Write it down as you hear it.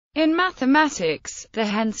In mathematics, the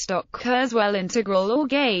Henstock-Kurzweil integral or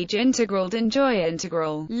gauge integral, Denjoy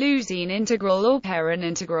integral, Luzin integral or Perron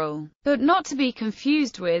integral, but not to be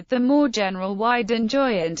confused with the more general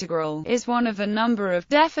Denjoy integral, is one of a number of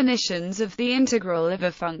definitions of the integral of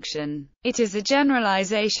a function. It is a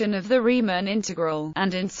generalization of the Riemann integral,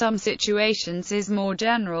 and in some situations is more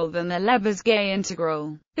general than the Lebesgue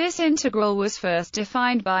integral. This integral was first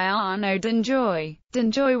defined by Arnaud Denjoy.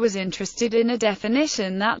 Denjoy was interested in a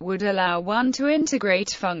definition that would allow one to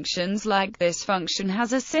integrate functions like this function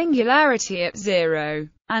has a singularity at 0,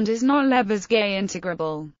 and is not Lebesgue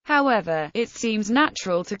integrable. However, it seems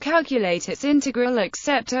natural to calculate its integral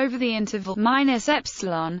except over the interval minus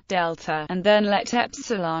epsilon delta, and then let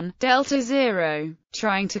epsilon delta 0.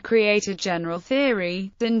 Trying to create a general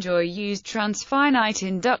theory, Denjoy used transfinite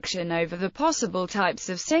induction over the possible types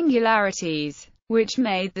of singularities, which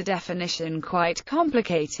made the definition quite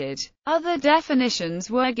complicated. Other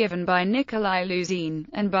definitions were given by Nikolai Luzin,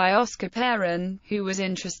 and by Oscar Perron, who was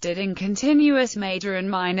interested in continuous major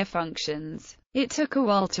and minor functions. It took a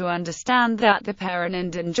while to understand that the Perron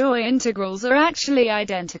and Denjoy integrals are actually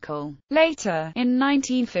identical. Later, in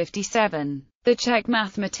 1957, the Czech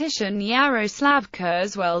mathematician Jaroslav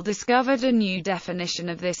Kurzweil discovered a new definition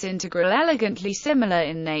of this integral elegantly similar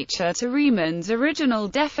in nature to Riemann's original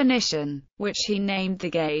definition, which he named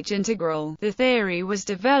the gauge integral. The theory was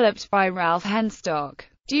developed by Ralph Henstock.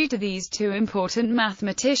 Due to these two important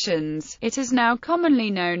mathematicians, it is now commonly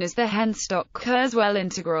known as the Henstock-Kurzweil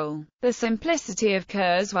integral. The simplicity of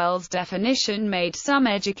Kurzweil's definition made some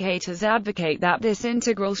educators advocate that this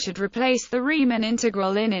integral should replace the Riemann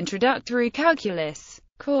integral in introductory calculus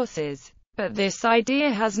courses, but this idea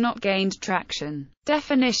has not gained traction.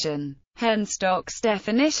 Definition. Henstock's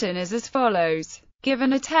definition is as follows.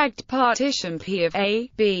 Given a tagged partition P of a,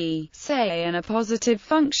 b, say and a positive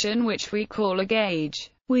function which we call a gauge,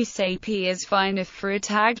 we say P is fine if for a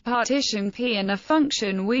tagged partition P and a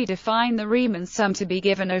function we define the Riemann sum to be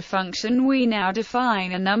given a function we now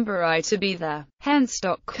define a number I to be the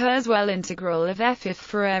Henstock-Kurzweil integral of f if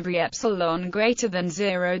for every epsilon greater than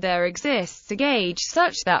 0 there exists a gauge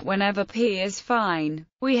such that whenever P is fine,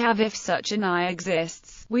 we have if such an I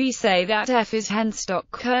exists, we say that f is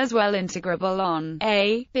Henstock-Kurzweil integrable on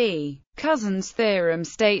a, b. Cousin's theorem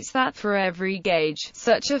states that for every gauge,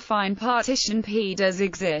 such a fine partition P does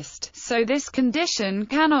exist, so this condition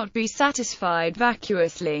cannot be satisfied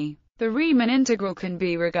vacuously. The Riemann integral can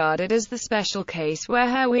be regarded as the special case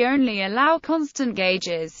where we only allow constant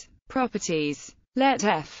gauges. Properties. Let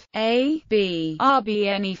f, a, b, r be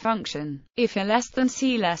any function. If a less than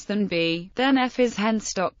c less than b, then f is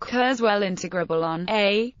Henstock-Kurzweil integrable on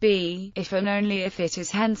a, b, if and only if it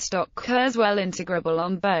is Henstock-Kurzweil integrable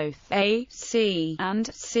on both a, c,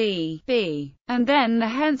 and c, b. And then the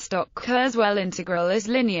Henstock-Kurzweil integral is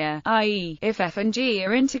linear, i.e., if f and g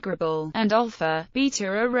are integrable, and alpha, beta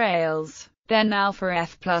are reals, then alpha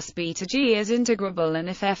f plus beta g is integrable, and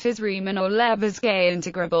if f is Riemann or Lebesgue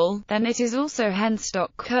integrable, then it is also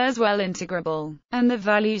Henstock-Kurzweil integrable, and the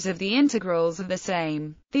values of the integrals are the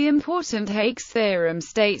same. The important Hake's theorem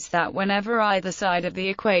states that whenever either side of the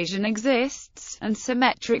equation exists, and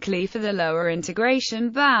symmetrically for the lower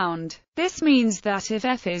integration bound, this means that if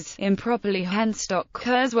f is improperly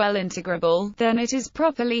Henstock-Kurzweil integrable, then it is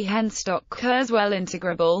properly Henstock-Kurzweil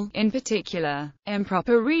integrable. In particular,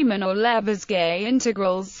 improper Riemann or Lebesgue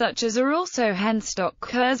integrals such as are also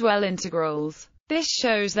Henstock-Kurzweil integrals. This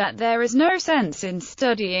shows that there is no sense in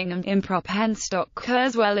studying an improper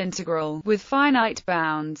Henstock-Kurzweil integral with finite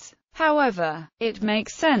bounds. However, it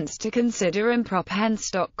makes sense to consider improper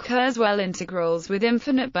Henstock-Kurzweil integrals with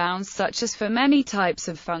infinite bounds, such as for many types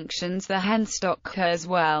of functions the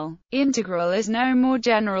Henstock-Kurzweil integral is no more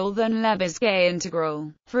general than Lebesgue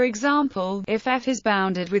integral. For example, if f is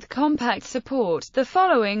bounded with compact support, the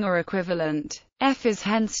following are equivalent. F is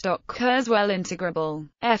Henstock-Kurzweil integrable.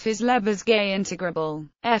 F is Lebesgue integrable.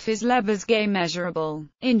 F is Lebesgue measurable.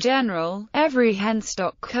 In general, every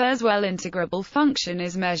Henstock-Kurzweil integrable function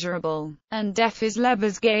is measurable, and f is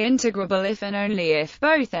Lebesgue integrable if and only if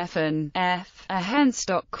both f and f are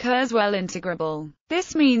Henstock-Kurzweil integrable.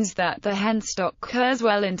 This means that the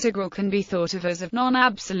Henstock-Kurzweil integral can be thought of as a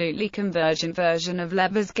non-absolutely convergent version of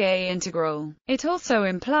Lebesgue integral. It also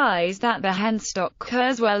implies that the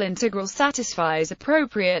Henstock-Kurzweil integral satisfies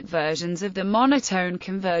appropriate versions of the monotone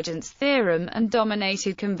convergence theorem and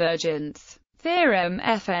dominated convergence Theorem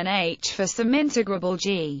FNH for some integrable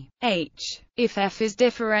g. H. If f is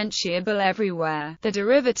differentiable everywhere, the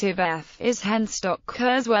derivative f is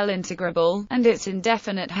Henstock-Kurzweil integrable, and its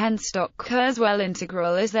indefinite Henstock-Kurzweil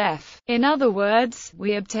integral is f. In other words,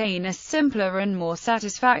 we obtain a simpler and more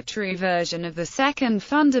satisfactory version of the second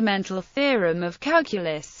fundamental theorem of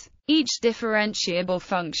calculus. Each differentiable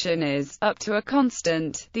function is, up to a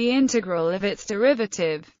constant, the integral of its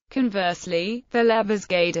derivative. Conversely, the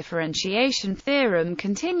Lebesgue differentiation theorem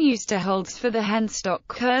continues to hold for the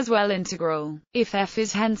Henstock-Kurzweil integral. If f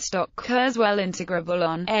is Henstock-Kurzweil integrable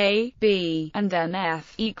on a, b, and then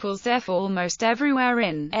f equals f almost everywhere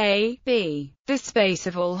in a, b, the space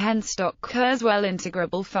of all Henstock-Kurzweil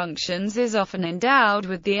integrable functions is often endowed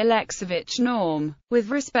with the Alexovich norm, with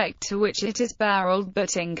respect to which it is barreled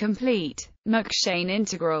but incomplete. McShane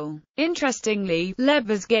integral. Interestingly,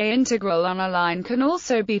 Lebesgue integral on a line can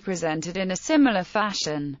also be presented in a similar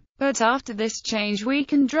fashion. But after this change we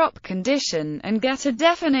can drop condition and get a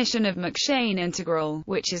definition of McShane integral,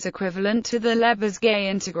 which is equivalent to the Lebesgue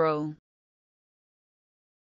integral.